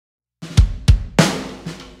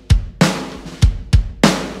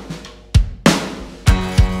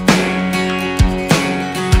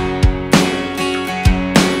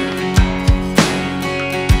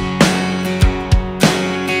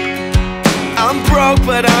broke,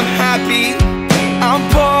 but I'm happy. I'm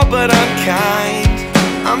poor, but I'm kind.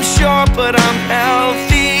 I'm short, but I'm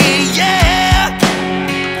healthy, yeah.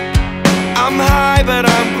 I'm high, but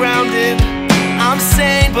I'm grounded. I'm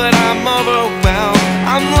sane, but I'm overwhelmed.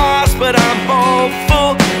 I'm lost, but I'm hopeful,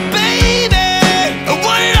 baby.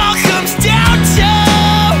 What it all comes down to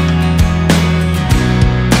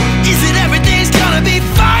is that everything's gonna be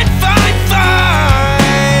fine, fine,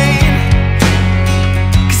 fine.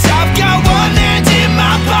 'Cause I've got one hand in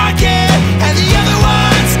my pocket and the other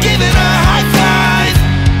one's giving a high five.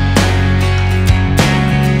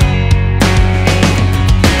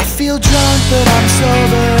 I feel drunk, but I'm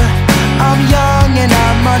sober. I'm young and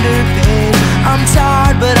I'm underpaid. I'm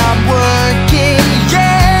tired, but I'm working,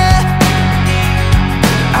 yeah.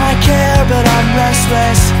 I care, but I'm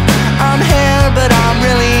restless. I'm here, but I'm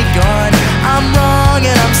really gone. I'm wrong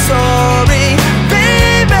and I'm sorry,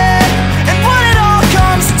 baby. And what it all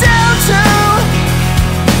comes down to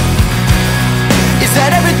is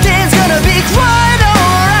that everything's gonna be quite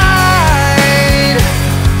alright.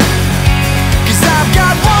 'Cause I've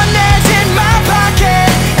got one hand in my pocket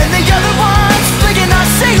and the other one's flicking a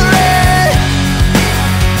cigarette.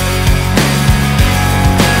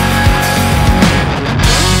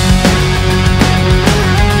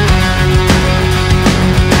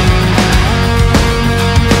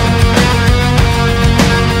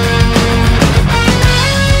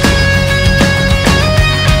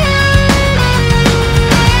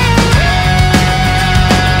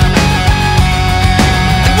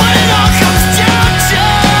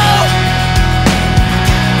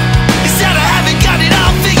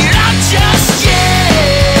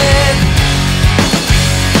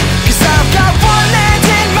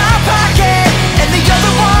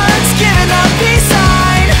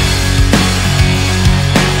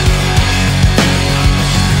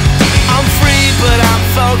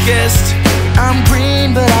 I'm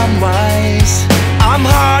green, but I'm wise. I'm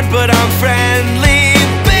hard, but I'm friendly,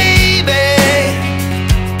 baby.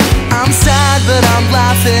 I'm sad, but I'm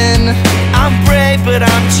laughing. I'm brave, but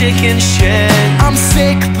I'm chicken shit. I'm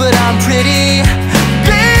sick, but I'm pretty.